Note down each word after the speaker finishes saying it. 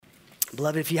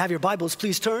Beloved, if you have your Bibles,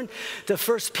 please turn to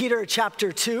 1 Peter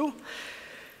chapter 2,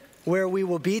 where we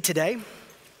will be today.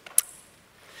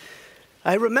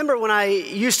 I remember when I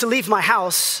used to leave my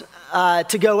house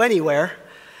to go anywhere,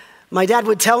 my dad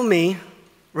would tell me,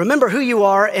 remember who you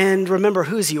are and remember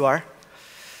whose you are.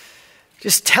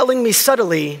 Just telling me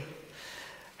subtly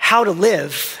how to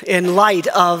live in light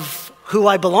of who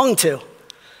I belong to.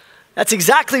 That's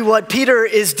exactly what Peter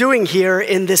is doing here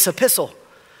in this epistle.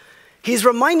 He's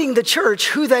reminding the church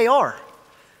who they are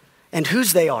and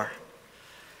whose they are.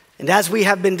 And as we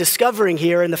have been discovering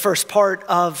here in the first part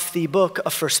of the book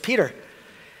of 1 Peter,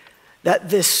 that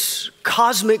this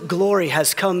cosmic glory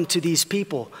has come to these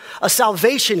people, a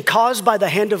salvation caused by the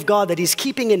hand of God that he's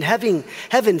keeping in heaven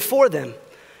for them.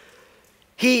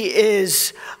 He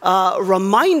is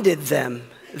reminded them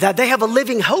that they have a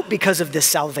living hope because of this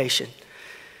salvation.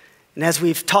 And as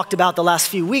we've talked about the last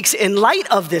few weeks, in light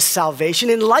of this salvation,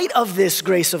 in light of this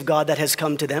grace of God that has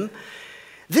come to them,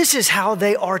 this is how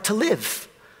they are to live,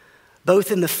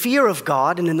 both in the fear of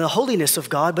God and in the holiness of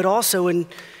God, but also in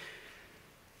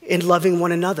loving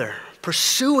one another,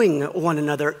 pursuing one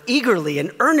another eagerly and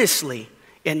earnestly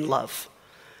in love,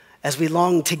 as we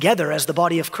long together as the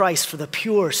body of Christ for the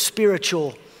pure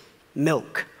spiritual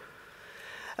milk.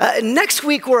 Next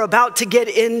week, we're about to get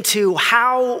into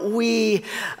how we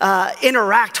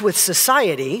interact with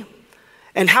society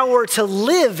and how we're to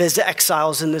live as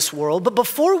exiles in this world. But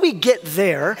before we get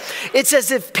there, it's as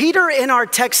if Peter in our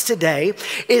text today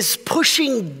is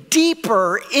pushing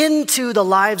deeper into the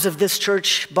lives of this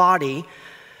church body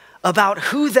about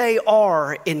who they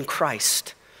are in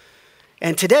Christ.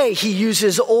 And today, he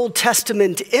uses Old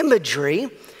Testament imagery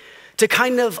to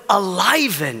kind of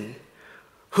enliven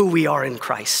who we are in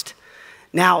Christ.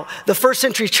 Now, the first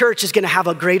century church is going to have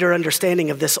a greater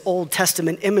understanding of this Old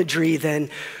Testament imagery than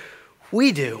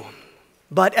we do.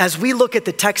 But as we look at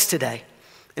the text today,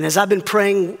 and as I've been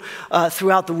praying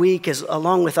throughout the week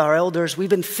along with our elders, we've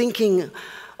been thinking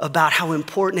about how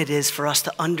important it is for us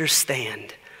to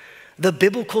understand the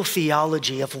biblical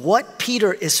theology of what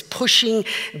Peter is pushing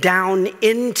down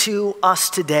into us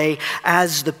today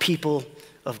as the people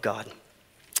of God.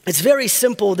 It's very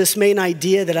simple, this main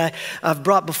idea that I've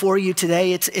brought before you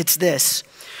today. It's this.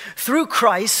 Through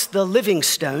Christ, the living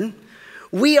stone,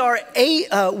 we are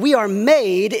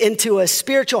made into a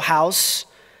spiritual house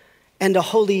and a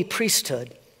holy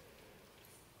priesthood.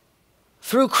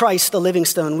 Through Christ, the living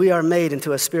stone, we are made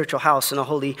into a spiritual house and a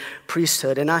holy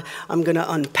priesthood. And I'm going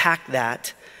to unpack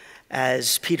that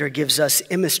as Peter gives us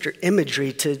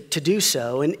imagery to do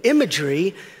so. And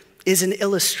imagery is an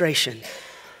illustration.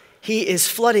 He is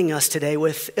flooding us today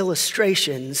with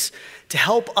illustrations to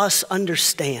help us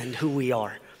understand who we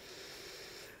are.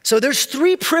 So there's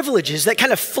three privileges that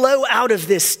kind of flow out of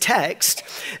this text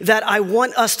that I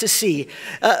want us to see.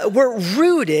 We're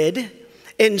rooted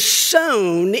and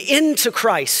sown into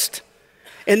Christ.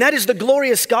 And that is the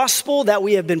glorious gospel that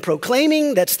we have been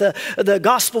proclaiming. That's the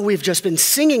gospel we've just been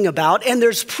singing about. And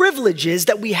there's privileges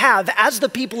that we have as the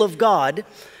people of God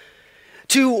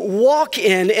to walk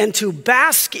in and to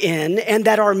bask in, and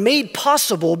that are made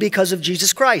possible because of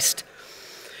Jesus Christ.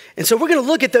 And so we're going to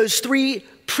look at those three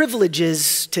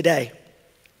privileges today.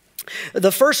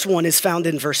 The first one is found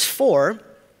in verse 4,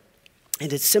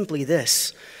 and it's simply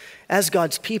this. As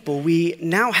God's people, we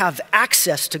now have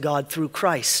access to God through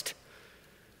Christ.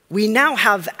 We now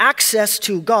have access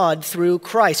to God through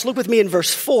Christ. Look with me in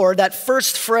verse 4, that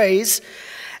first phrase,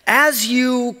 as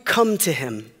you come to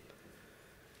him.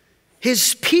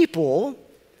 His people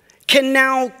can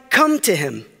now come to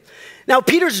him. Now,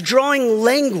 Peter's drawing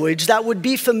language that would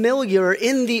be familiar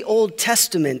in the Old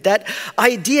Testament, that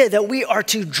idea that we are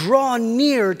to draw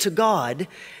near to God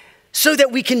so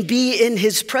that we can be in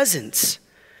his presence.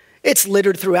 It's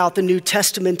littered throughout the New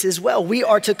Testament as well. We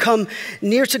are to come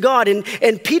near to God.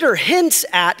 And Peter hints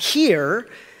at here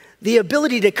the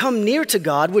ability to come near to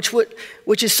God,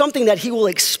 which is something that he will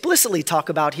explicitly talk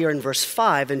about here in verse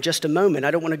 5 in just a moment. I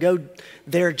don't want to go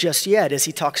there just yet as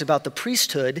he talks about the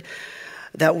priesthood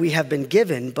that we have been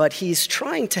given, but he's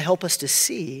trying to help us to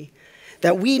see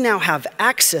that we now have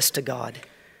access to God.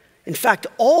 In fact,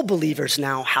 all believers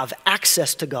now have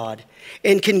access to God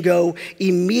and can go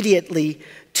immediately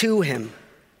to him.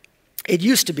 It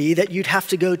used to be that you'd have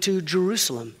to go to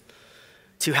Jerusalem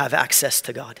to have access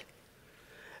to God.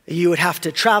 You would have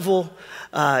to travel.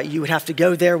 You would have to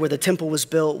go there where the temple was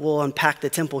built. We'll unpack the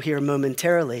temple here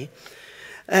momentarily.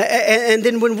 And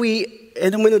then when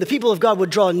the people of God would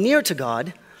draw near to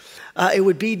God, it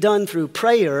would be done through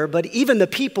prayer. But even the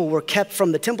people were kept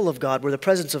from the temple of God, where the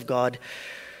presence of God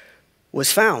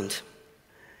was found.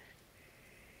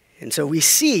 And so we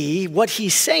see what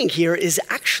he's saying here is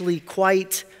actually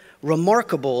quite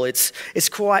remarkable. It's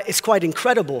quite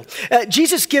incredible.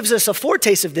 Jesus gives us a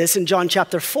foretaste of this in John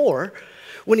chapter 4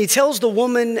 when he tells the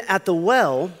woman at the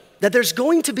well that there's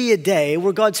going to be a day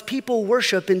where God's people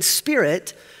worship in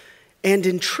spirit and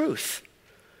in truth.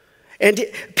 And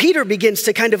Peter begins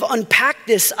to kind of unpack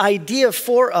this idea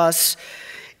for us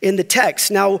in the text.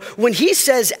 Now, when he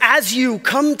says, as you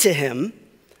come to him,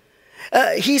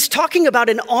 he's talking about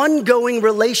an ongoing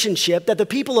relationship that the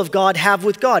people of God have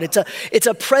with God. It's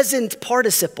a present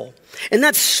participle. And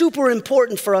that's super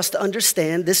important for us to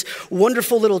understand this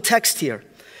wonderful little text here.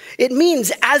 It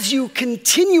means as you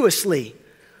continuously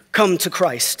come to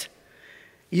Christ,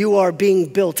 you are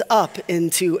being built up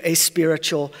into a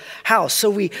spiritual house. So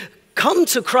we come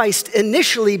to Christ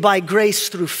initially by grace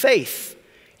through faith.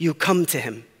 You come to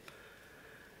him.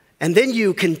 And then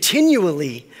you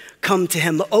continually come to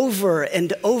him over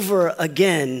and over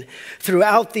again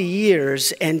throughout the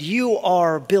years, and you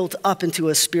are built up into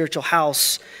a spiritual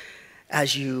house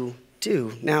as you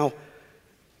do. Now,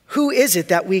 who is it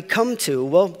that we come to?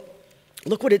 Well,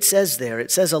 look what it says there.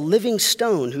 It says, a living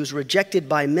stone who's rejected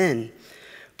by men,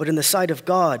 but in the sight of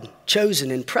God,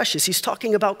 chosen and precious. He's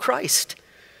talking about Christ.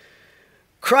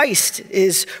 Christ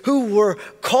is who we're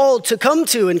called to come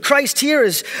to, and Christ here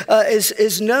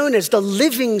is known as the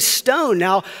living stone.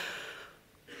 Now,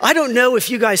 I don't know if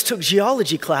you guys took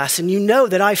geology class, and you know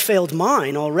that I failed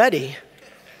mine already,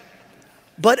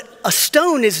 but a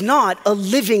stone is not a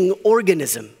living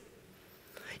organism.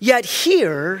 Yet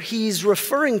here, he's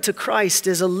referring to Christ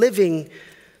as a living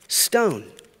stone.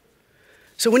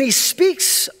 So when he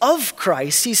speaks of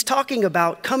Christ, he's talking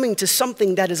about coming to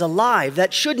something that is alive,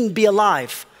 that shouldn't be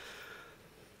alive.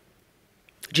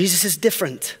 Jesus is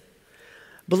different.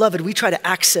 Beloved, we try to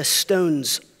access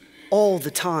stones all the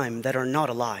time that are not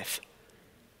alive.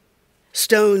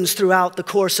 Stones throughout the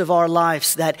course of our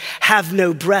lives that have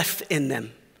no breath in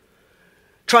them.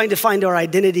 Trying to find our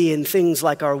identity in things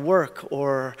like our work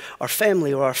or our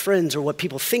family or our friends or what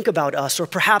people think about us, or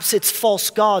perhaps it's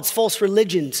false gods, false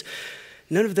religions.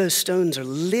 None of those stones are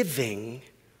living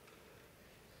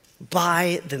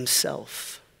by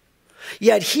themselves.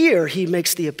 Yet here he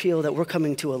makes the appeal that we're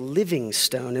coming to a living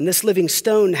stone. And this living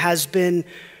stone has been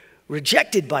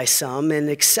rejected by some and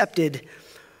accepted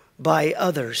by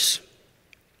others.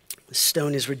 The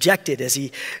stone is rejected, as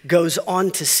he goes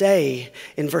on to say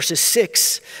in verses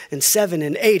 6 and 7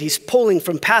 and 8. He's pulling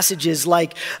from passages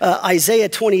like Isaiah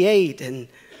 28 and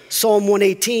Psalm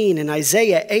 118 and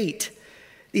Isaiah 8.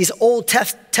 These Old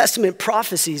Testament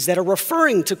prophecies that are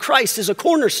referring to Christ as a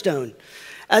cornerstone,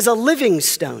 as a living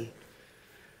stone.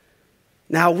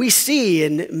 Now we see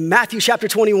in Matthew chapter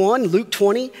 21, Luke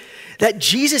 20, that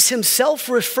Jesus himself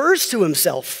refers to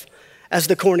himself as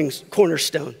the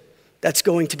cornerstone that's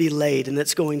going to be laid and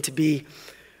that's going to be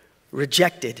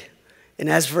rejected. And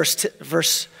as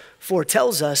verse 4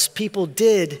 tells us, people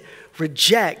did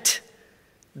reject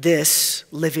this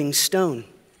living stone.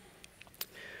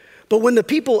 But when the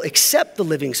people accept the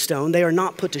living stone, they are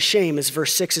not put to shame, as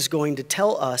verse 6 is going to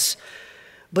tell us.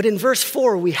 But in verse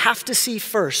 4, we have to see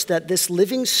first that this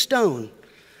living stone,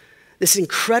 this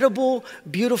incredible,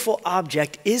 beautiful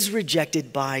object, is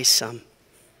rejected by some.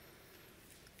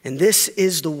 And this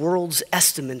is the world's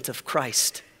estimate of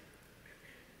Christ.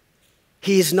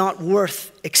 He is not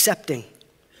worth accepting.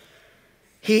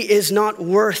 He is not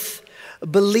worth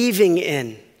believing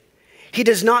in. He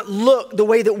does not look the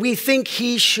way that we think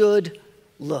he should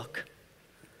look.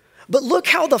 But look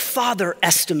how the Father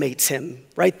estimates him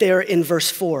right there in verse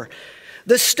 4.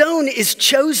 The stone is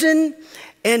chosen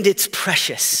and it's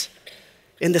precious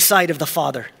in the sight of the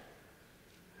Father.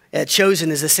 Chosen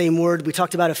is the same word we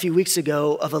talked about a few weeks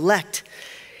ago of elect.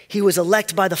 He was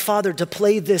elect by the Father to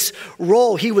play this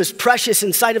role. He was precious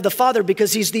in sight of the Father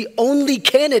because he's the only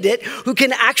candidate who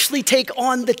can actually take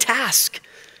on the task.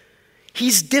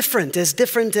 He's different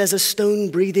as a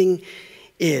stone breathing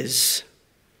is.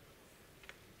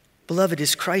 Beloved,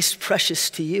 is Christ precious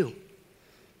to you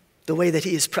the way that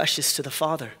he is precious to the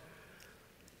Father?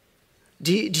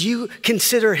 Do you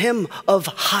consider him of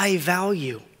high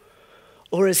value,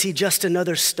 or is he just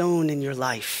another stone in your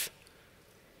life?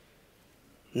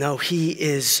 No, he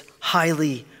is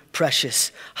highly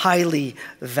precious, highly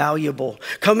valuable.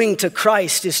 Coming to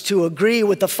Christ is to agree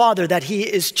with the Father that he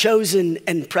is chosen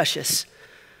and precious.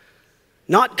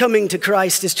 Not coming to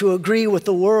Christ is to agree with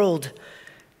the world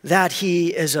that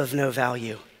he is of no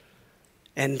value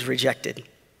and rejected.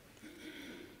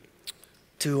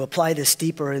 To apply this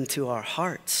deeper into our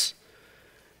hearts,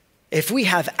 if we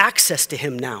have access to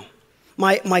him now,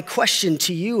 my question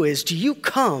to you is, do you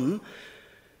come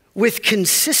with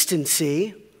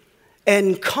consistency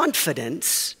and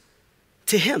confidence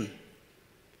to him?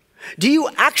 Do you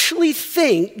actually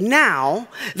think now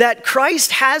that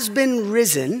Christ has been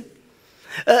risen,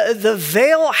 the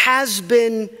veil has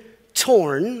been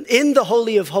torn in the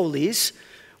Holy of Holies,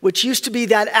 which used to be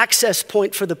that access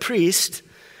point for the priest,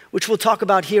 which we'll talk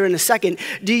about here in a second?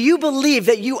 Do you believe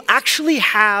that you actually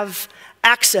have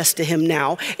access to him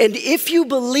now? And if you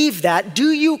believe that,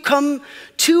 do you come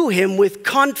to him with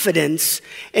confidence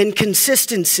and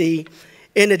consistency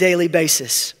in a daily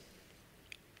basis?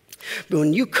 But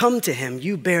when you come to him,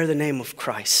 you bear the name of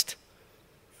Christ.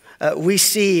 We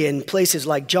see in places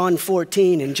like John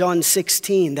 14 and John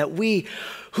 16 that we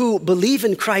who believe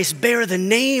in Christ bear the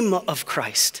name of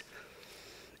Christ.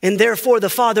 And therefore the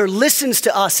Father listens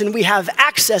to us and we have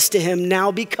access to him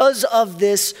now because of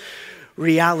this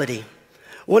reality.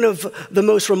 One of the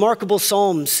most remarkable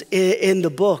Psalms in the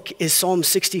book is Psalm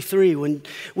 63,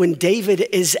 when David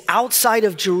is outside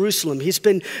of Jerusalem. He's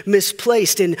been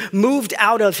misplaced and moved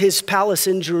out of his palace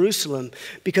in Jerusalem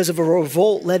because of a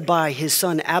revolt led by his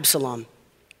son Absalom.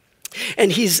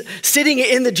 And he's sitting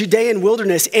in the Judean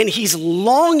wilderness and he's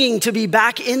longing to be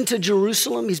back into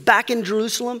Jerusalem. He's back in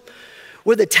Jerusalem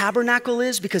where the tabernacle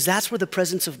is, because that's where the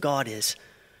presence of God is.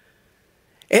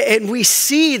 And we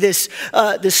see this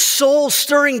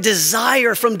soul-stirring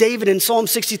desire from David in Psalm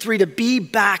 63 to be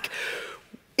back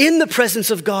in the presence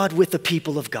of God with the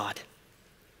people of God.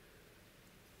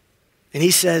 And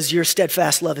he says, your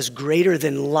steadfast love is greater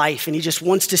than life. And he just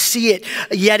wants to see it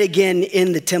yet again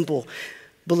in the temple.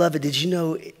 Beloved, did you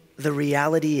know the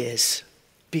reality is,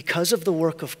 because of the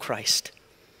work of Christ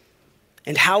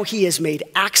and how he has made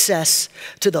access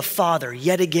to the Father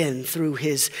yet again through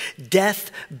his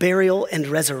death, burial, and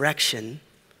resurrection,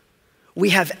 we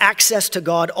have access to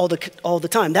God all the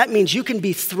time. That means you can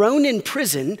be thrown in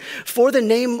prison for the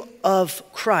name of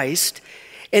Christ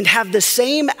and have the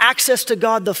same access to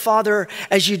God the Father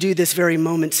as you do this very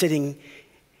moment sitting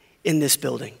in this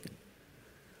building.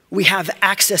 We have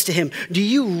access to him. Do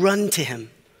you run to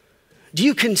him? Do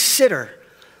you consider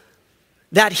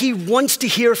that he wants to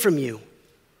hear from you?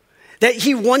 That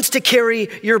he wants to carry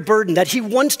your burden, that he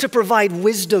wants to provide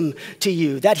wisdom to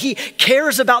you, that he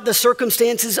cares about the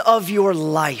circumstances of your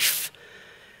life.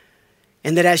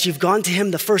 And that as you've gone to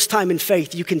him the first time in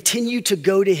faith, you continue to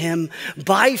go to him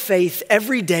by faith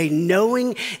every day,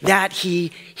 knowing that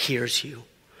he hears you.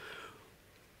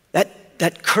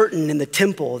 That curtain in the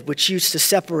temple, which used to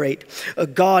separate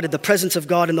God, the presence of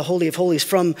God in the Holy of Holies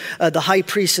from the high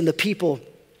priest and the people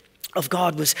of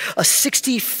God, was a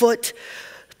 60-foot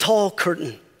tall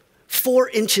curtain, 4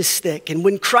 inches thick. And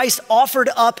when Christ offered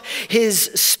up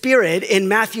his spirit in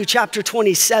Matthew chapter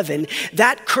 27,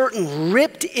 that curtain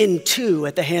ripped in two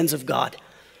at the hands of God,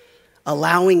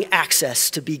 allowing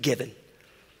access to be given.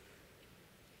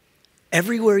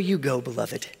 Everywhere you go,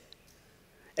 beloved,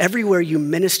 everywhere you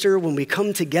minister, when we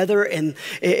come together in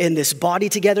this body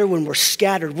together, when we're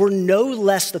scattered, we're no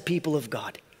less the people of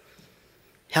God,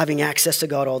 having access to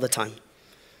God all the time.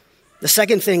 The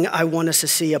second thing I want us to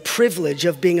see, a privilege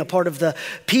of being a part of the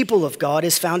people of God,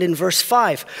 is found in verse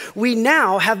 5. We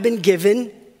now have been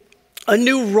given a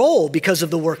new role because of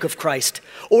the work of Christ,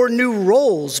 or new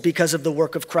roles because of the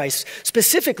work of Christ.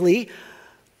 Specifically,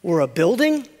 we're a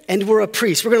building and we're a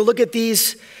priest. We're going to look at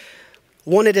these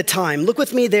one at a time. Look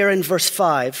with me there in verse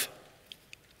 5.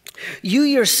 You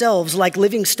yourselves, like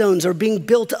living stones, are being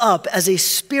built up as a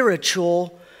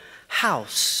spiritual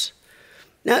house.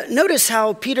 Now, notice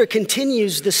how Peter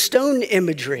continues the stone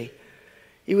imagery.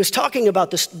 He was talking about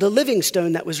the living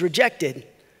stone that was rejected.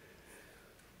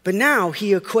 But now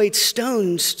he equates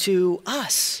stones to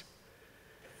us.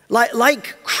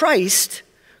 Like Christ,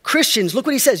 Christians, look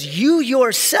what he says. You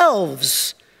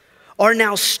yourselves are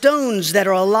now stones that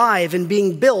are alive and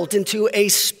being built into a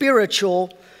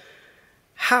spiritual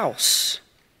house.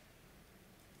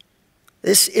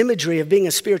 This imagery of being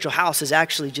a spiritual house is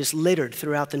actually just littered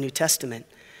throughout the New Testament.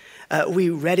 We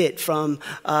read it from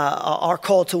our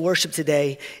call to worship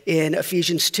today in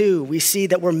Ephesians 2. We see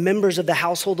that we're members of the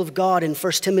household of God in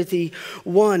 1 Timothy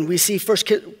 1. We see 1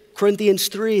 Corinthians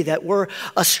 3, that we're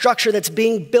a structure that's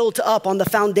being built up on the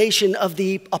foundation of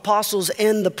the apostles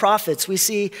and the prophets. We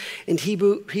see in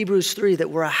Hebrews 3 that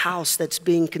we're a house that's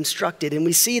being constructed. And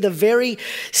we see the very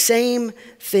same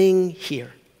thing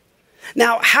here.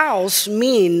 Now, house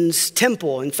means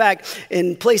temple. In fact,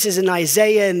 in places in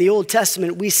Isaiah in the Old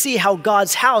Testament, we see how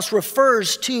God's house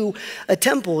refers to a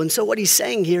temple. And so what he's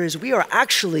saying here is we are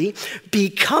actually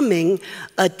becoming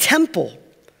a temple.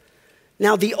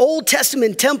 Now, the Old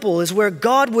Testament temple is where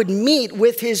God would meet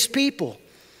with his people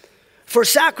for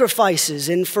sacrifices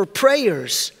and for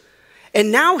prayers.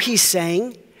 And now he's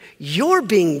saying, you're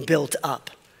being built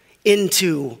up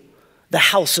into the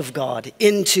house of God,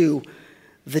 into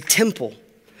the temple.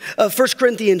 1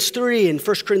 Corinthians 3 and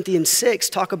 1 Corinthians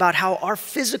 6 talk about how our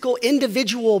physical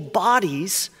individual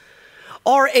bodies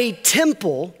are a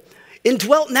temple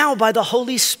indwelt now by the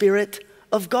Holy Spirit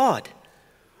of God.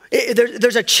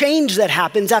 There's a change that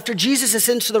happens after Jesus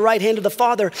ascends to the right hand of the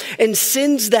Father and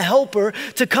sends the helper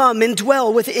to come and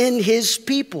dwell within his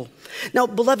people. Now,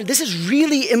 beloved, this is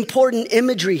really important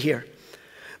imagery here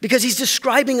because he's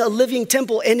describing a living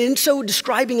temple. And in so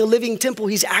describing a living temple,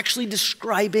 he's actually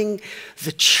describing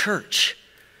the church.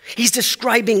 He's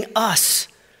describing us,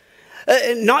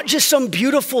 not just some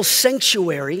beautiful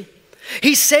sanctuary.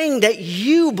 He's saying that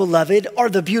you, beloved, are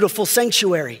the beautiful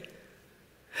sanctuary.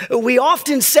 We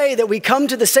often say that we come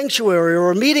to the sanctuary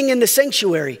or a meeting in the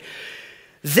sanctuary.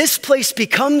 This place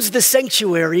becomes the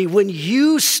sanctuary when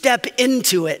you step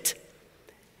into it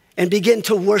and begin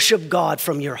to worship God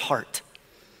from your heart.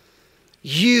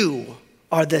 You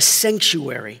are the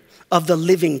sanctuary of the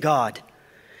living God.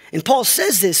 And Paul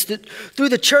says this, that through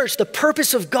the church, the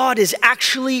purpose of God is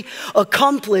actually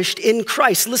accomplished in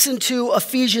Christ. Listen to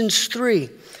Ephesians 3.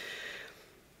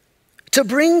 To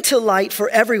bring to light for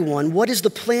everyone what is the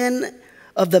plan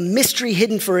of the mystery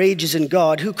hidden for ages in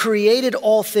God, who created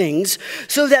all things,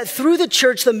 so that through the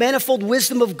church the manifold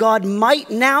wisdom of God might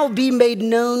now be made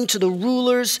known to the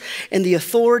rulers and the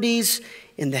authorities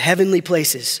in the heavenly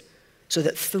places. So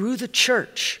that through the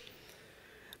church,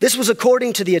 this was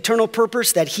according to the eternal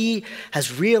purpose that he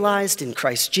has realized in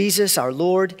Christ Jesus our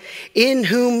Lord, in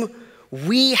whom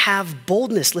we have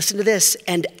boldness, listen to this,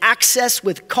 and access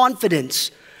with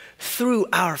confidence through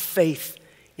our faith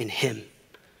in him.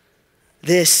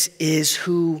 This is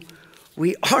who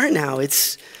we are now.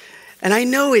 And I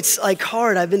know it's like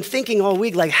hard. I've been thinking all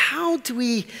week, like, how do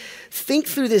we think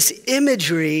through this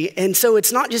imagery? And so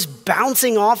it's not just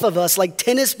bouncing off of us like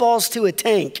tennis balls to a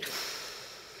tank.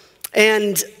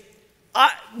 And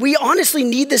we honestly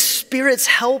need the Spirit's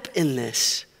help in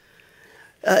this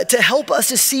to help us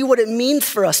to see what it means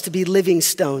for us to be living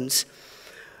stones.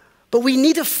 But we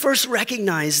need to first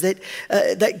recognize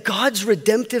that God's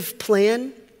redemptive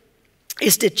plan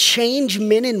is to change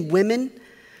men and women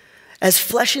as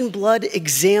flesh and blood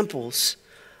examples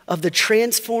of the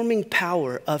transforming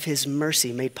power of his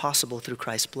mercy made possible through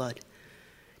Christ's blood.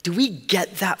 Do we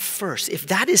get that first? If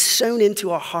that is sown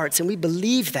into our hearts and we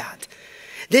believe that,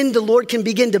 then the Lord can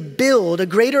begin to build a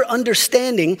greater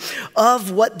understanding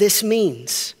of what this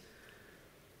means.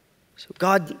 So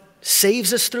God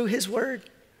saves us through his word.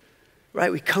 Right,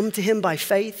 we come to him by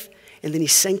faith, and then he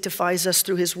sanctifies us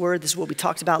through his word. This is what we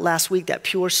talked about last week, that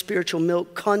pure spiritual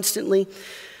milk constantly.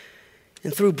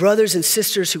 And through brothers and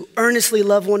sisters who earnestly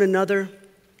love one another,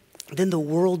 then the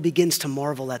world begins to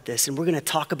marvel at this. And we're going to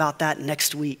talk about that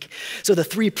next week. So the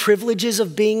 3 privileges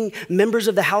of being members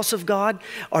of the house of God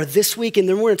are this week. And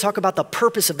then we're going to talk about the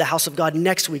purpose of the house of God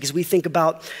next week as we think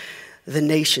about the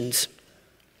nations.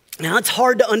 Now, it's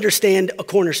hard to understand a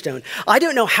cornerstone. I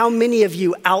don't know how many of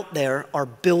you out there are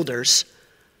builders.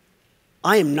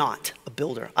 I am not a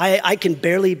builder. I can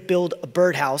barely build a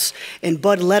birdhouse, and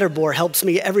Bud Letterbore helps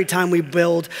me every time we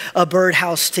build a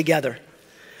birdhouse together.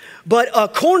 But a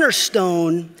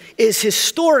cornerstone is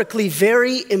historically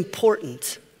very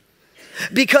important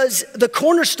because the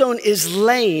cornerstone is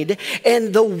laid,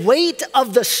 and the weight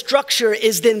of the structure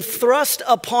is then thrust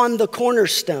upon the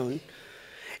cornerstone.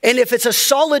 And if it's a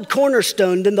solid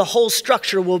cornerstone, then the whole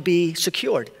structure will be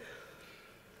secured.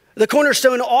 The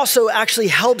cornerstone also actually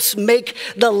helps make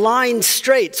the line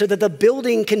straight so that the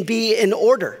building can be in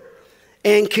order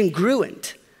and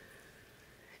congruent.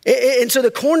 And so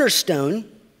the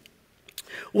cornerstone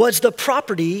was the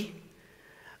property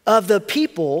of the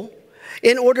people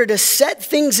in order to set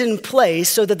things in place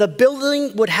so that the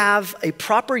building would have a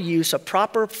proper use, a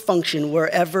proper function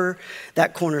wherever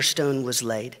that cornerstone was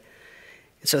laid.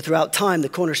 And so throughout time, the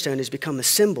cornerstone has become a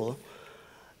symbol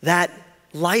that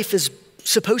life is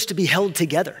supposed to be held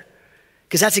together,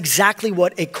 because that's exactly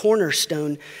what a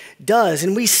cornerstone does.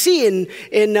 And we see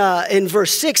in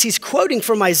verse 6, he's quoting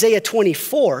from Isaiah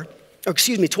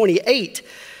 28,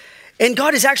 and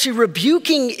God is actually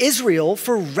rebuking Israel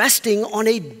for resting on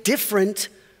a different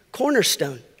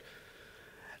cornerstone.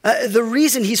 The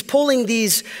reason he's pulling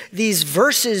these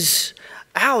verses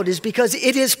out is because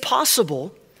it is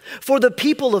possible for the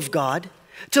people of God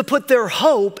to put their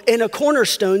hope in a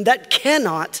cornerstone that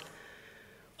cannot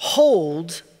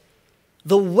hold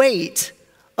the weight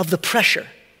of the pressure.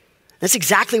 That's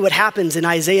exactly what happens in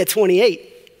Isaiah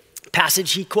 28,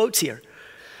 passage he quotes here.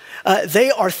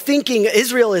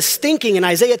 Israel is thinking in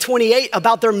Isaiah 28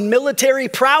 about their military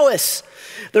prowess,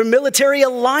 their military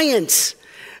alliance.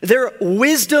 their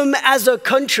wisdom as a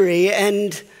country,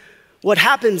 and what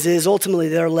happens is ultimately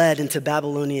they're led into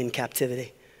Babylonian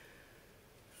captivity.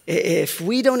 If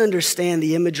we don't understand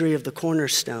the imagery of the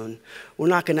cornerstone, we're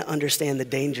not going to understand the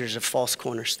dangers of false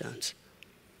cornerstones.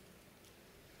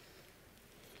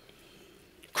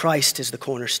 Christ is the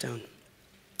cornerstone.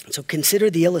 So consider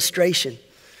the illustration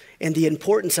and the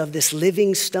importance of this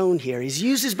living stone here. He's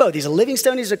uses both. He's a living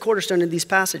stone, he's a cornerstone in these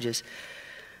passages.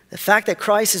 The fact that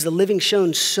Christ is the living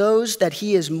stone shows that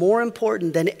he is more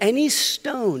important than any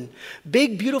stone,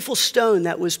 big, beautiful stone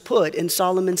that was put in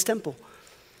Solomon's temple.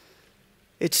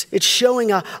 It's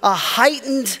showing a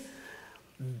heightened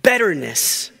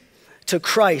betterness to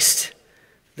Christ,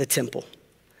 the temple.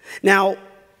 Now,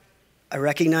 I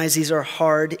recognize these are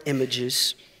hard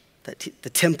images, that the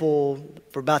temple,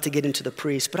 we're about to get into the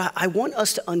priest, but I want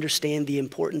us to understand the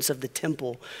importance of the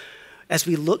temple as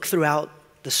we look throughout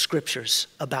the scriptures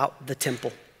about the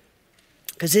temple,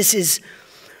 because this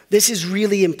is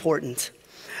really important.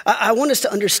 I want us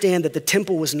to understand that the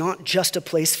temple was not just a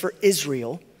place for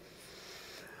Israel,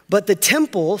 but the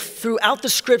temple throughout the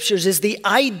scriptures is the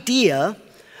idea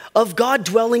of God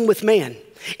dwelling with man.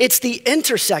 It's the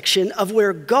intersection of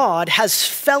where God has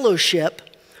fellowship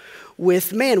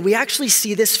with man. We actually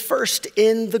see this first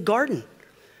in the garden.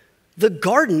 The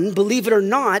garden, believe it or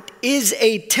not, is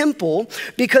a temple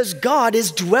because God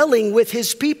is dwelling with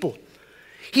his people.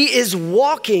 He is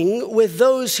walking with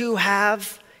those who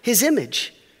have his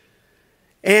image.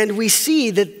 And we see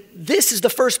that this is the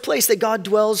first place that God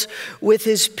dwells with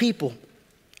his people.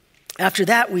 After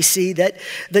that, we see that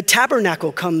the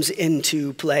tabernacle comes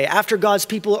into play. After God's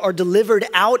people are delivered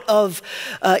out of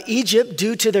Egypt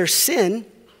due to their sin,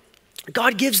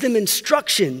 God gives them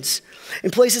instructions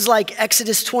in places like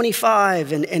Exodus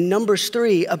 25 and Numbers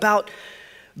 3 about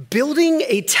building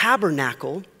a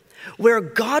tabernacle where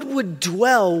God would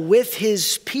dwell with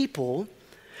his people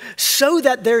so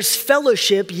that there's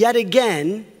fellowship yet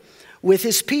again with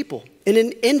his people in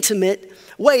an intimate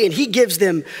way. And he gives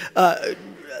them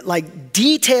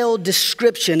detailed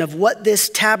description of what this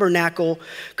tabernacle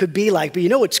could be like. But you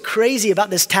know what's crazy about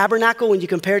this tabernacle when you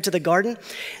compare it to the garden?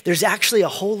 There's actually a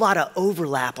whole lot of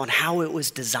overlap on how it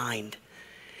was designed.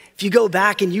 If you go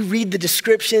back and you read the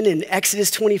description in Exodus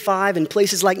 25 and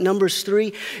places like Numbers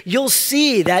 3, you'll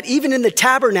see that even in the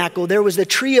tabernacle, there was the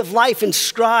tree of life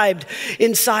inscribed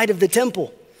inside of the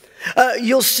temple.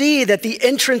 You'll see that the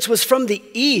entrance was from the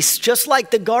east, just like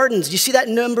the gardens. You see that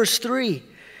in Numbers 3.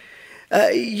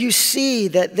 You see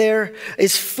that there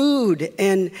is food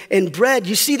and bread.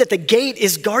 You see that the gate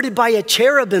is guarded by a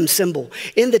cherubim symbol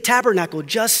in the tabernacle,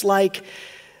 just like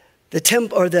the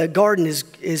temple or the garden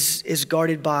is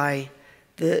guarded by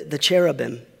the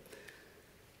cherubim.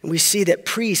 And we see that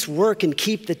priests work and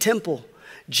keep the temple,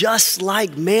 just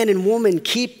like man and woman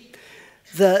keep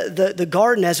the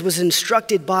garden as was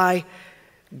instructed by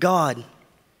God.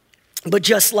 But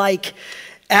just like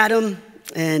Adam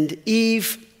and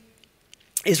Eve,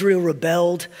 Israel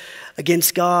rebelled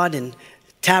against God, and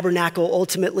tabernacle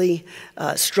ultimately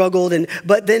struggled.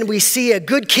 But then we see a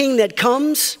good king that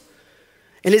comes,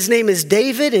 and his name is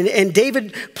David. And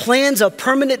David plans a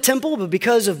permanent temple, but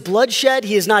because of bloodshed,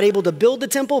 he is not able to build the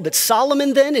temple. But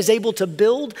Solomon then is able to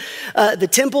build the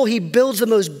temple. He builds the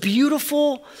most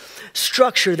beautiful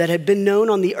structure that had been known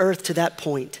on the earth to that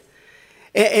point.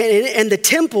 And the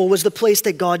temple was the place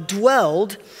that God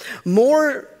dwelled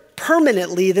more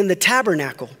permanently than the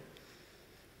tabernacle.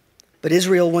 But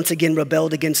Israel once again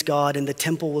rebelled against God, and the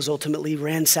temple was ultimately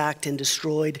ransacked and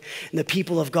destroyed, and the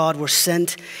people of God were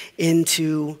sent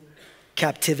into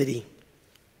captivity.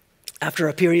 After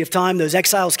a period of time, those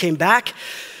exiles came back.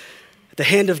 The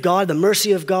hand of God, the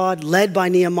mercy of God, led by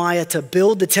Nehemiah to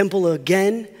build the temple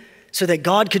again so that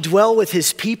God could dwell with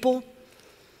his people.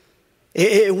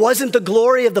 It wasn't the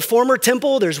glory of the former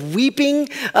temple. There's weeping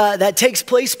that takes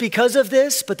place because of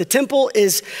this, but the temple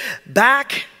is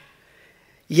back,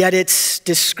 yet it's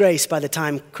disgraced by the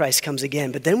time Christ comes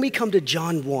again. But then we come to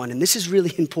John 1, and this is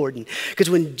really important, because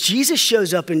when Jesus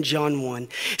shows up in John 1,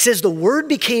 it says the word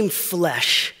became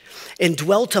flesh and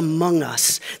dwelt among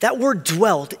us. That word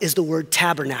dwelt is the word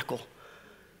tabernacle.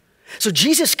 So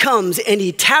Jesus comes and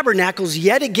he tabernacles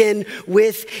yet again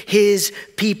with his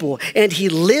people, and he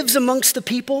lives amongst the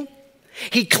people.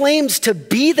 He claims to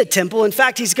be the temple. In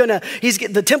fact,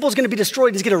 the temple is going to be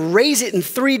destroyed. He's going to raise it in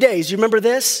 3 days. You remember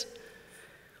this?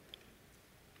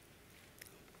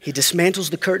 He dismantles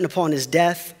the curtain upon his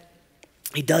death.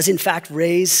 He does in fact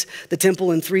raise the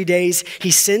temple in 3 days.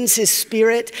 He sends his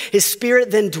spirit. His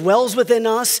spirit then dwells within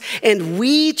us, and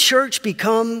we, church,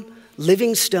 become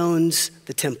living stones,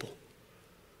 the temple.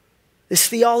 This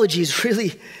theology is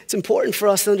it's important for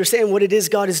us to understand what it is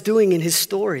God is doing in his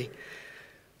story.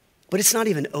 But it's not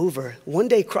even over. One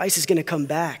day Christ is going to come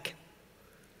back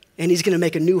and he's going to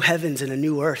make a new heavens and a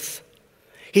new earth.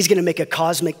 He's going to make a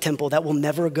cosmic temple that will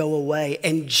never go away.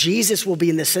 And Jesus will be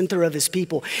in the center of his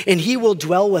people and he will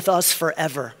dwell with us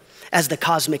forever as the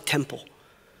cosmic temple.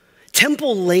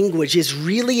 Temple language is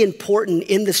really important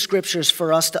in the scriptures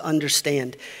for us to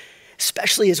understand,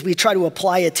 especially as we try to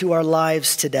apply it to our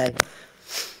lives today.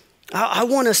 I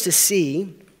want us to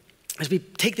see, as we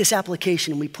take this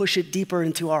application and we push it deeper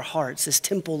into our hearts, this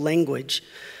temple language,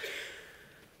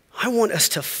 I want us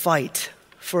to fight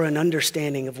for an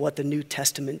understanding of what the New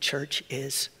Testament church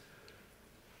is.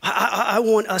 I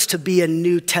want us to be a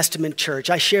New Testament church.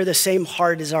 I share the same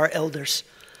heart as our elders.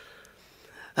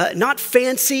 Not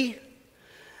fancy,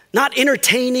 not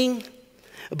entertaining,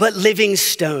 but living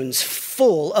stones,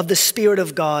 full of the Spirit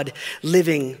of God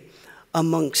living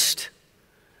amongst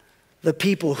the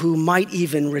people who might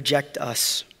even reject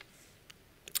us.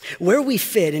 Where we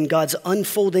fit in God's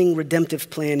unfolding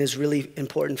redemptive plan is really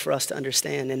important for us to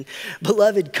understand. And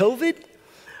beloved, COVID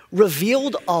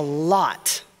revealed a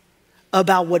lot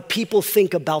about what people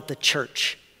think about the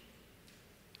church,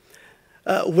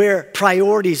 where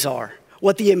priorities are,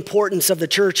 what the importance of the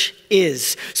church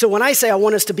is. So when I say I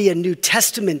want us to be a New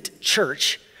Testament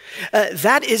church,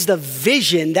 that is the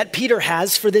vision that Peter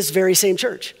has for this very same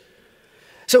church.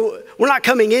 So we're not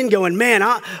coming in going, man,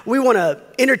 we want to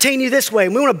entertain you this way,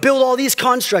 and we want to build all these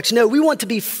constructs. No, we want to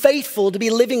be faithful, to be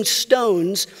living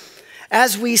stones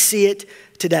as we see it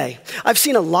today. I've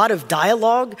seen a lot of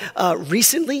dialogue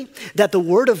recently that the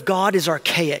Word of God is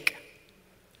archaic.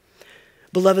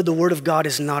 Beloved, the Word of God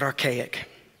is not archaic.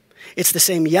 It's the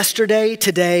same yesterday,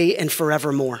 today, and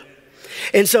forevermore.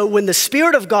 And so when the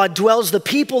Spirit of God dwells the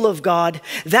people of God,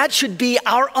 that should be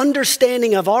our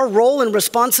understanding of our role and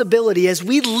responsibility as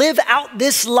we live out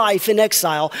this life in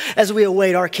exile as we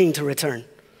await our King to return.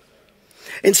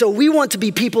 And so we want to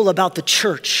be people about the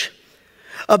church,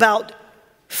 about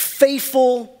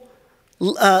faithful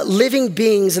living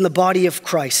beings in the body of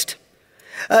Christ.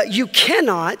 You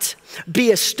cannot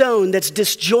be a stone that's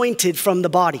disjointed from the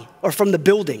body or from the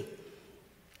building.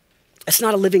 It's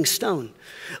not a living stone.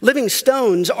 Living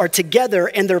stones are together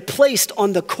and they're placed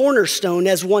on the cornerstone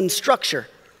as one structure.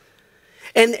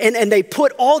 And they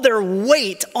put all their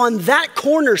weight on that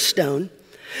cornerstone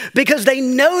because they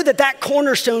know that that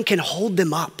cornerstone can hold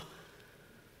them up.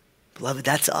 Beloved,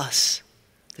 that's us,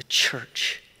 the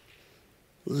church.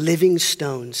 Living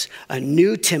stones, a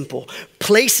new temple,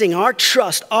 placing our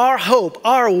trust, our hope,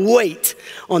 our weight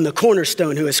on the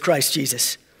cornerstone who is Christ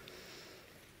Jesus.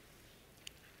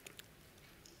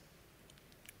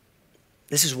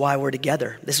 This is why we're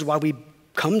together. This is why we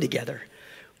come together.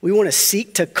 We want to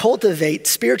seek to cultivate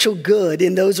spiritual good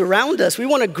in those around us. We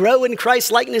want to grow in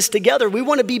Christ's likeness together. We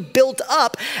want to be built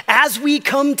up as we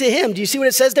come to him. Do you see what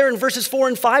it says there in verses 4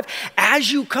 and 5?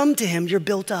 As you come to him, you're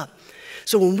built up.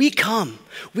 So when we come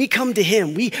to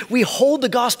him. We hold the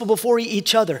gospel before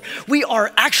each other. We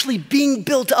are actually being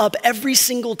built up every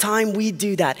single time we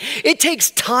do that. It takes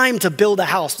time to build a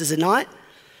house, does it not?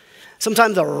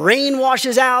 Sometimes the rain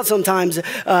washes out. Sometimes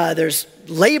there's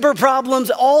labor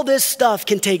problems. All this stuff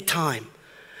can take time.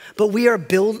 But we are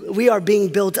being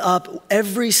built up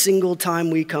every single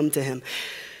time we come to him.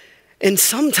 And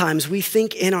sometimes we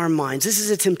think in our minds, this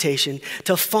is a temptation,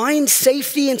 to find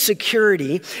safety and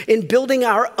security in building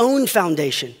our own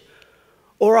foundation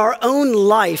or our own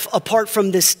life apart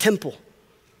from this temple.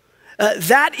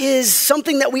 That is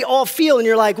something that we all feel, and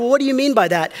you're like, well, what do you mean by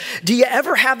that? Do you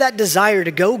ever have that desire to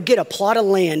go get a plot of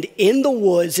land in the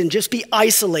woods and just be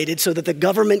isolated so that the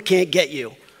government can't get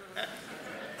you?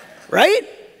 Right?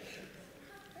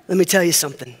 Let me tell you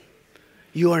something.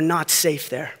 You are not safe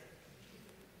there.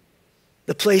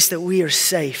 The place that we are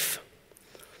safe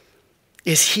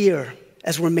is here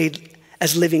as we're made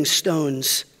as living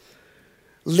stones,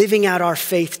 living out our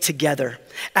faith together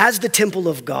as the temple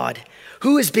of God,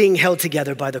 who is being held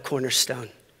together by the cornerstone.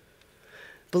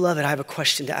 Beloved, I have a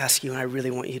question to ask you, and I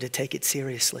really want you to take it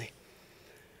seriously.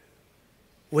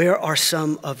 Where are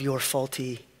some of your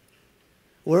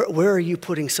where are you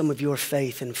putting some of your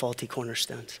faith in faulty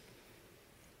cornerstones?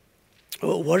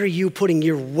 What are you putting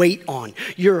your weight on,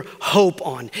 your hope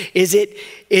on? Is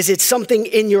it something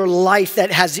in your life that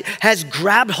has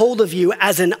grabbed hold of you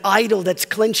as an idol that's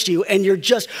clenched you and you're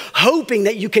just hoping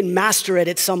that you can master it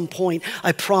at some point?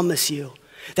 I promise you,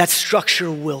 that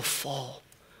structure will fall.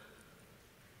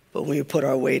 But when we put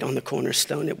our weight on the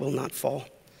cornerstone, it will not fall.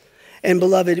 And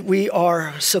beloved, we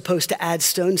are supposed to add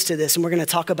stones to this, and we're going to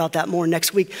talk about that more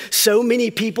next week. So many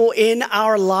people in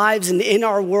our lives and in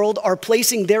our world are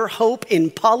placing their hope in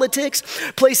politics,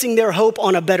 placing their hope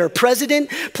on a better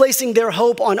president, placing their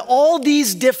hope on all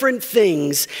these different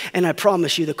things. And I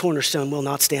promise you, the cornerstone will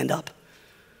not stand up.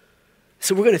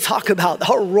 So we're going to talk about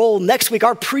our role next week,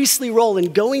 our priestly role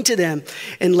in going to them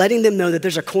and letting them know that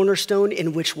there's a cornerstone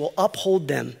in which will uphold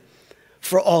them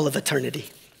for all of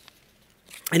eternity.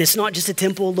 And it's not just a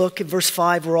temple. Look at verse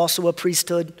 5, we're also a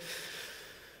priesthood.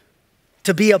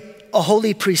 To be a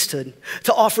holy priesthood,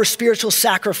 to offer spiritual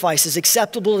sacrifices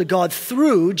acceptable to God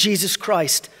through Jesus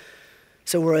Christ.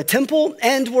 So we're a temple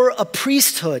and we're a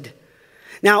priesthood.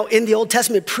 Now in the Old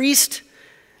Testament, priests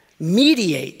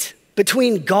mediate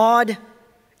between God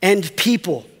and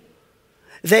people.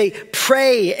 They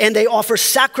pray and they offer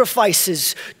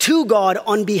sacrifices to God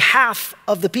on behalf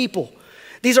of the people.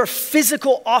 These are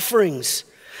physical offerings.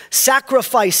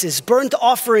 Sacrifices, burnt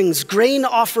offerings, grain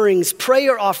offerings,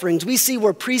 prayer offerings. We see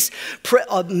where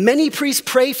many priests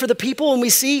pray for the people, and we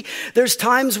see there's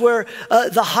times where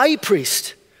the high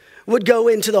priest would go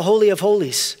into the Holy of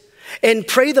Holies and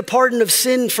pray the pardon of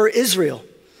sin for Israel,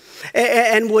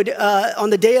 and would, on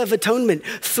the Day of Atonement,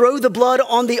 throw the blood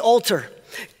on the altar,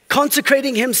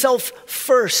 consecrating himself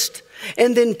first,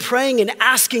 and then praying and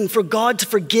asking for God to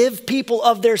forgive people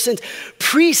of their sins.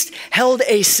 Priests held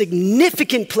a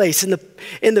significant place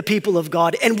in the people of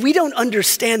God, and we don't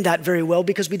understand that very well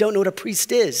because we don't know what a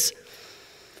priest is.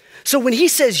 So when he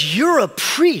says you're a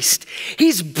priest,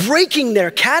 he's breaking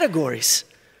their categories.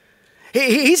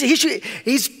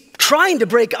 He's trying to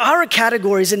break our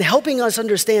categories and helping us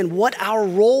understand what our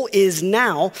role is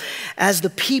now as the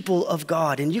people of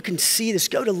God. And you can see this.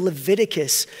 Go to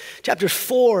Leviticus chapter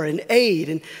 4 and 8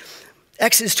 and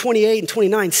Exodus 28 and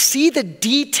 29. See the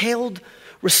detailed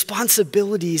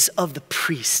responsibilities of the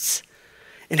priests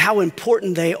and how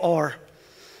important they are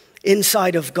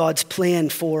inside of God's plan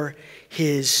for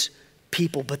his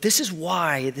people. But this is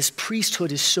why this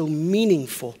priesthood is so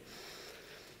meaningful.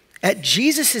 At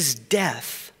Jesus'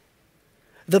 death,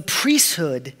 the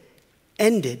priesthood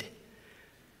ended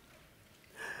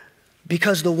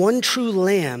because the one true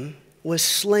lamb was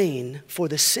slain for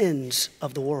the sins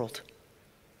of the world.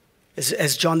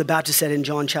 As John the Baptist said in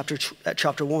John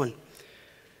chapter 1.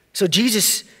 So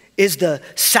Jesus is the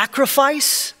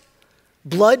sacrifice,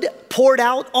 blood poured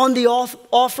out on the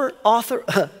offer,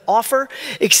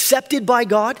 accepted by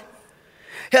God.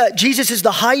 Jesus is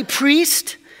the high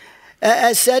priest,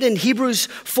 as said in Hebrews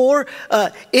 4,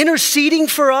 interceding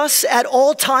for us at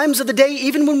all times of the day.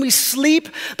 Even when we sleep,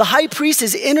 the high priest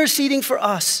is interceding for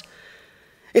us.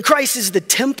 And Christ is the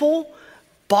temple,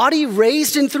 body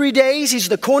raised in 3 days. He's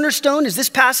the cornerstone, as this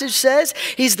passage says.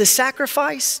 He's the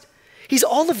sacrifice. He's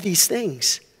all of these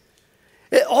things.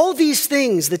 All these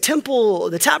things, the temple,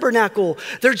 the tabernacle,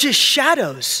 they're just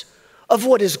shadows of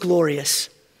what is glorious.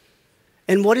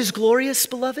 And what is glorious,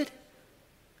 beloved?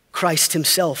 Christ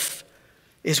himself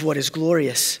is what is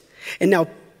glorious. And now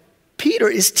Peter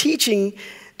is teaching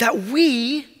that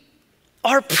we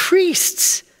are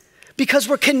priests because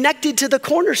we're connected to the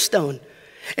cornerstone.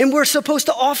 And we're supposed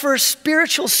to offer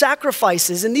spiritual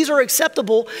sacrifices. And these are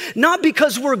acceptable not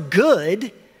because we're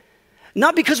good,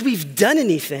 not because we've done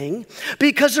anything,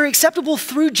 because they're acceptable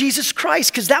through Jesus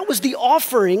Christ, because that was the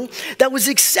offering that was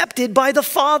accepted by the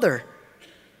Father.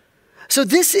 So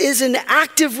this is an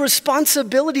active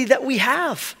responsibility that we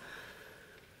have.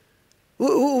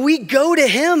 We go to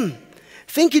him.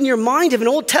 Think in your mind of an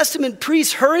Old Testament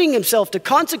priest hurrying himself to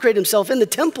consecrate himself in the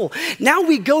temple. Now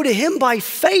we go to him by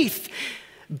faith,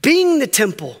 being the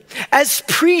temple, as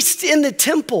priests in the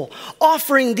temple,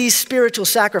 offering these spiritual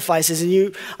sacrifices.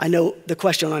 And I know the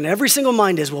question on every single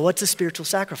mind is, well, what's a spiritual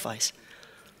sacrifice?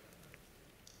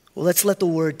 Well, let's let the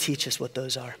word teach us what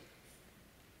those are.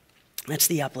 That's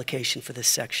the application for this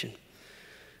section. It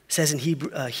says in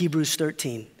Hebrews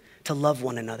 13, to love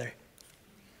one another.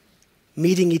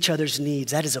 Meeting each other's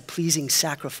needs, that is a pleasing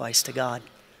sacrifice to God.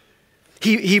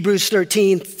 Hebrews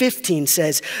 13:15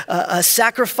 says, a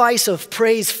sacrifice of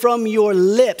praise from your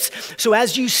lips. So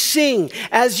as you sing,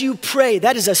 as you pray,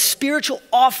 that is a spiritual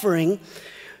offering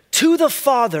to the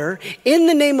Father in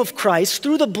the name of Christ,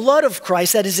 through the blood of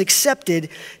Christ that is accepted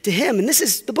to him. And this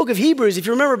is the book of Hebrews. If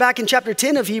you remember back in chapter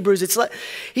 10 of Hebrews,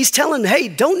 he's telling them, hey,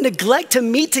 don't neglect to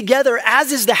meet together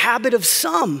as is the habit of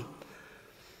some.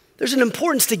 There's an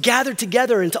importance to gather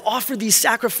together and to offer these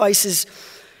sacrifices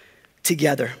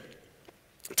together.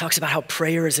 It talks about how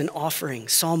prayer is an offering.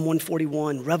 Psalm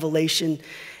 141, Revelation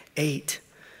 8.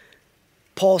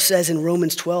 Paul says in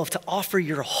Romans 12 to offer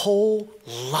your whole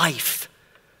life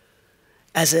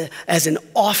as an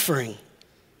offering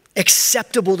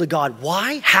acceptable to God.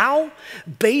 Why? How?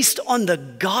 Based on the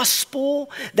gospel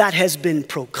that has been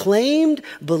proclaimed,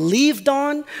 believed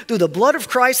on through the blood of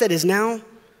Christ that has now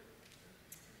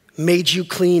made you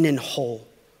clean and whole.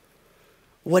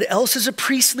 What else is a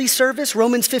priestly service?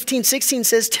 Romans 15:16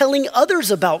 says, telling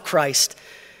others about Christ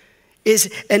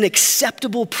is an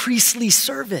acceptable priestly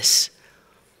service.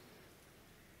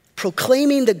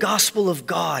 Proclaiming the gospel of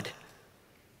God.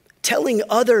 Telling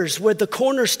others where the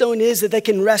cornerstone is that they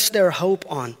can rest their hope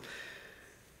on.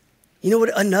 You know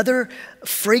what another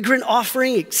fragrant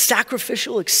offering,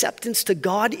 sacrificial acceptance to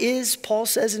God is? Paul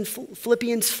says in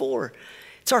Philippians 4.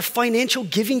 It's our financial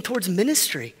giving towards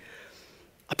ministry.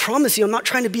 I promise you, I'm not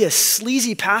trying to be a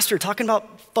sleazy pastor talking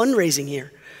about fundraising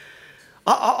here.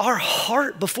 Our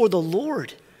heart before the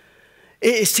Lord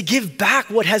is to give back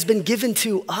what has been given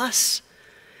to us.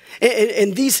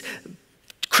 And these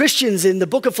Christians in the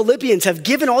book of Philippians have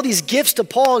given all these gifts to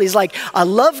Paul. And he's like, I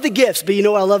love the gifts, but you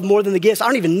know what I love more than the gifts? I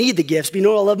don't even need the gifts, but you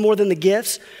know what I love more than the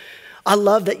gifts? I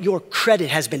love that your credit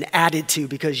has been added to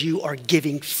because you are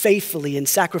giving faithfully in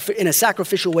a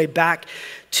sacrificial way back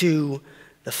to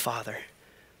the Father.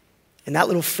 And that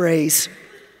little phrase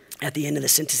at the end of the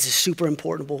sentence is super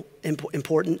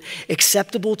important.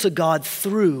 Acceptable to God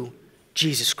through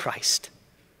Jesus Christ,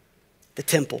 the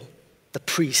temple, the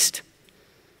priest,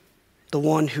 the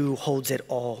one who holds it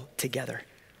all together.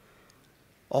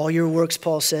 All your works,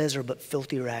 Paul says, are but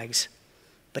filthy rags,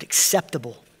 but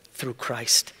acceptable through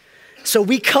Christ. So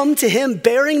we come to him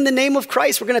bearing the name of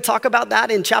Christ. We're going to talk about that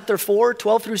in chapter 4,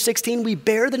 12 through 16. We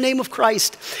bear the name of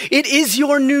Christ. It is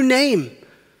your new name.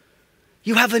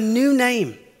 You have a new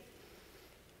name.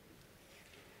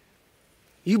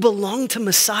 You belong to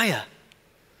Messiah.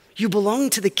 You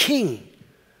belong to the King.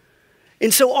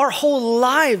 And so our whole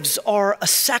lives are a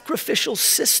sacrificial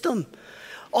system,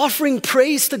 offering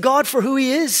praise to God for who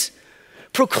he is,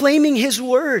 proclaiming his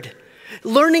word,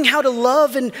 learning how to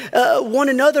love and one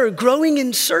another, growing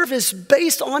in service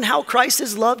based on how Christ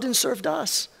has loved and served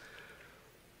us.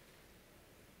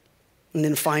 And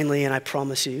then finally, and I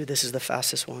promise you, this is the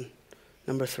fastest one,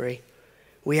 number 3,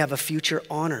 we have a future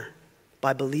honor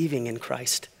by believing in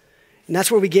Christ. And that's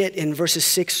where we get in verses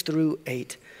 6 through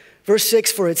 8. Verse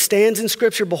 6, for it stands in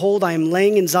Scripture, behold, I am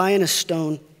laying in Zion a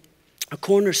stone, a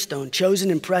cornerstone,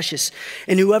 chosen and precious,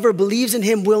 and whoever believes in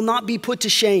him will not be put to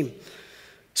shame.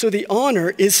 So the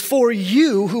honor is for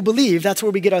you who believe. That's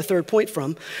where we get our third point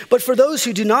from. But for those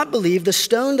who do not believe, the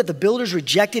stone that the builders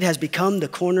rejected has become the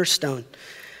cornerstone.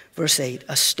 Verse 8,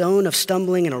 a stone of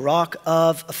stumbling and a rock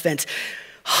of offense.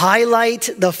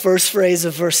 Highlight the first phrase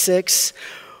of verse 6,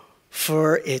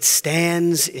 for it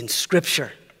stands in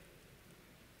Scripture.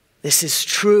 This is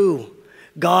true.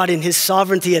 God in his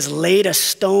sovereignty has laid a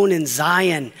stone in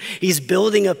Zion. He's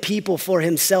building a people for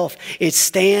himself. It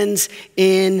stands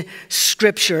in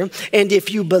Scripture. And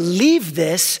if you believe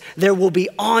this, there will be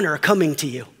honor coming to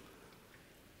you.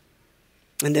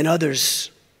 And then others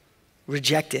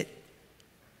reject it.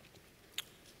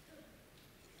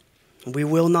 We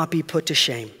will not be put to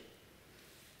shame.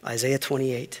 Isaiah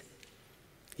 28.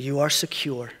 You are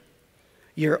secure.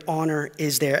 Your honor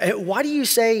is there. Why do you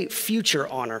say future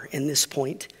honor in this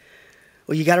point?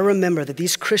 Well, you got to remember that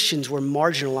these Christians were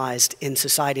marginalized in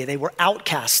society. They were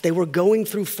outcasts. They were going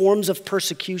through forms of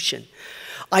persecution.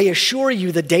 I assure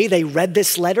you, the day they read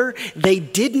this letter, they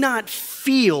did not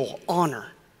feel honor.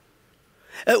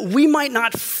 We might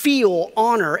not feel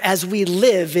honor as we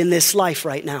live in this life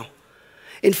right now.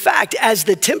 In fact, as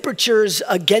the temperatures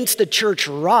against the church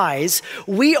rise,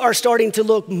 we are starting to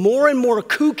look more and more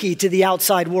kooky to the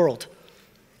outside world.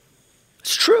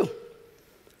 It's true.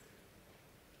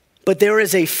 But there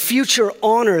is a future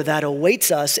honor that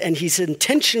awaits us, and he's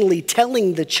intentionally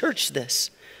telling the church this.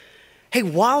 Hey,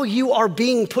 while you are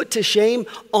being put to shame,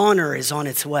 honor is on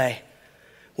its way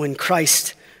when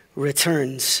Christ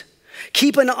returns.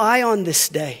 Keep an eye on this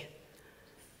day.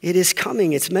 It is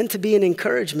coming. It's meant to be an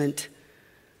encouragement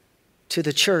to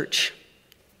the church.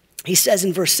 He says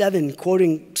in verse 7,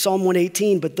 quoting Psalm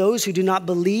 118, but those who do not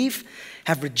believe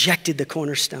have rejected the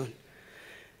cornerstone.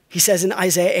 He says in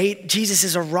Isaiah 8, Jesus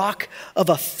is a rock of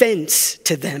offense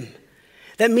to them.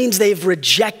 That means they've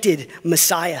rejected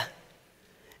Messiah.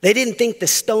 They didn't think the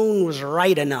stone was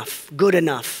right enough, good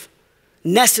enough,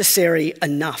 necessary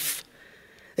enough.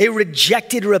 They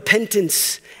rejected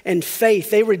repentance and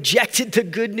faith. They rejected the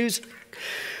good news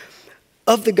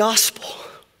of the gospel.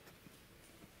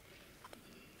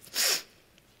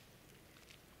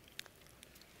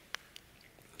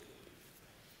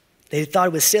 They thought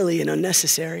it was silly and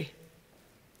unnecessary,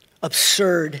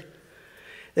 absurd.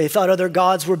 They thought other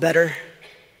gods were better.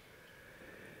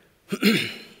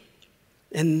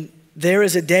 And there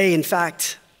is a day, in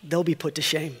fact, they'll be put to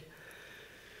shame.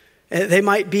 They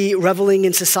might be reveling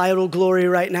in societal glory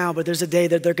right now, but there's a day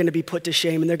that they're going to be put to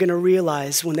shame, and they're going to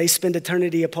realize when they spend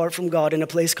eternity apart from God in a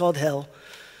place called hell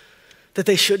that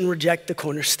they shouldn't reject the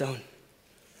cornerstone.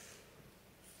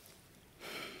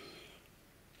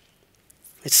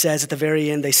 It says at the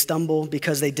very end, they stumble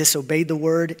because they disobeyed the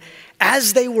word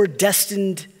as they were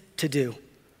destined to do.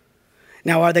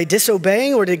 Now, are they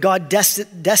disobeying, or did God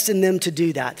destine them to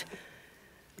do that?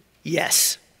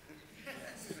 Yes.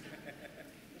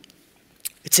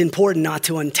 It's important not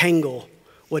to untangle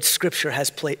what Scripture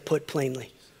has put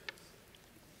plainly.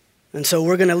 And so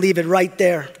we're going to leave it right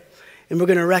there, and we're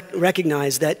going to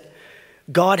recognize that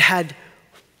God had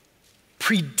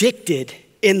predicted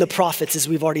in the prophets, as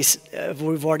we've already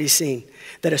seen,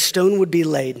 that a stone would be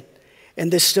laid,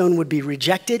 and this stone would be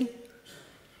rejected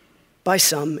by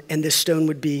some, and this stone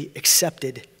would be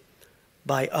accepted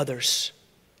by others.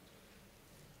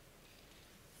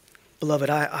 Beloved,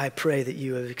 I pray that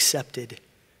you have accepted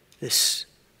this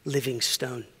living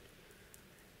stone.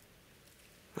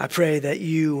 I pray that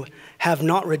you have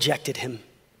not rejected him.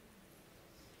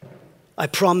 I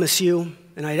promise you,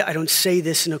 and I don't say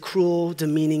this in a cruel,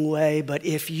 demeaning way, but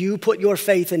if you put your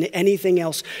faith in anything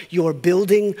else, your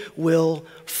building will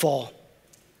fall.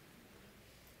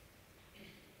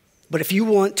 But if you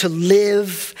want to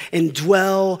live and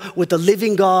dwell with the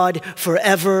living God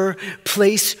forever,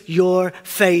 place your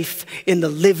faith in the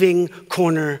living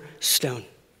cornerstone,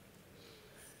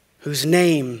 whose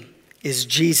name is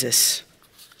Jesus.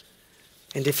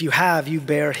 And if you have, you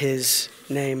bear his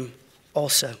name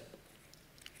also.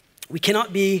 We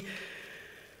cannot be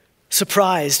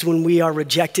surprised when we are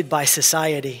rejected by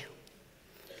society.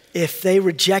 If they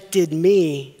rejected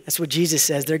me, that's what Jesus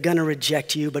says, they're going to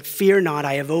reject you, but fear not,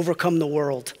 I have overcome the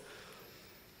world.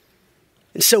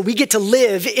 And so we get to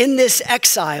live in this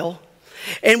exile,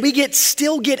 and we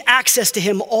still get access to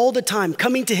him all the time,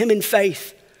 coming to him in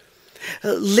faith,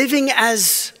 living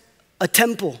as a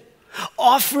temple,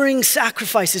 offering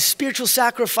sacrifices, spiritual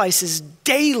sacrifices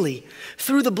daily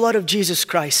through the blood of Jesus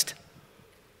Christ.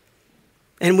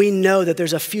 And we know that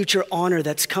there's a future honor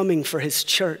that's coming for his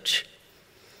church.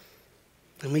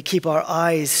 And we keep our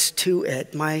eyes to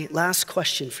it. My last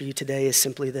question for you today is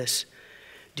simply this.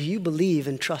 Do you believe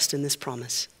and trust in this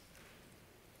promise?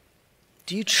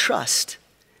 Do you trust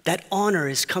that honor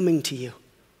is coming to you?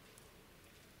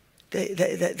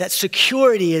 That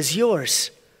security is yours?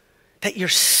 That you're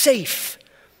safe?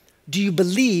 Do you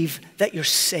believe that you're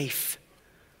safe?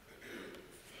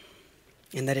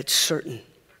 And that it's certain?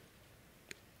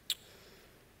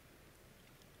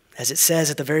 As it says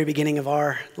at the very beginning of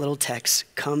our little text,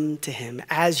 come to him.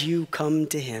 As you come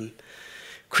to him.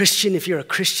 Christian, if you're a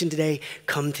Christian today,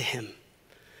 come to him.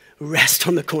 Rest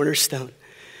on the cornerstone.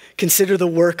 Consider the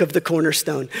work of the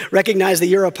cornerstone. Recognize that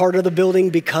you're a part of the building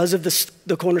because of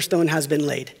the cornerstone has been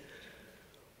laid.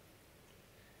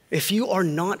 If you are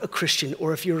not a Christian,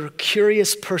 or if you're a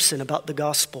curious person about the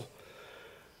gospel,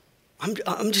 I'm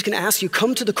just going to ask you,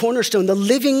 come to the cornerstone, the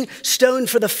living stone,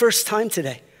 for the first time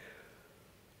today.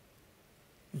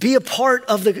 Be a part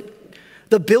of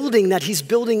the building that he's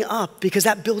building up, because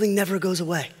that building never goes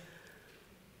away.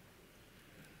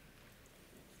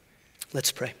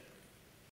 Let's pray.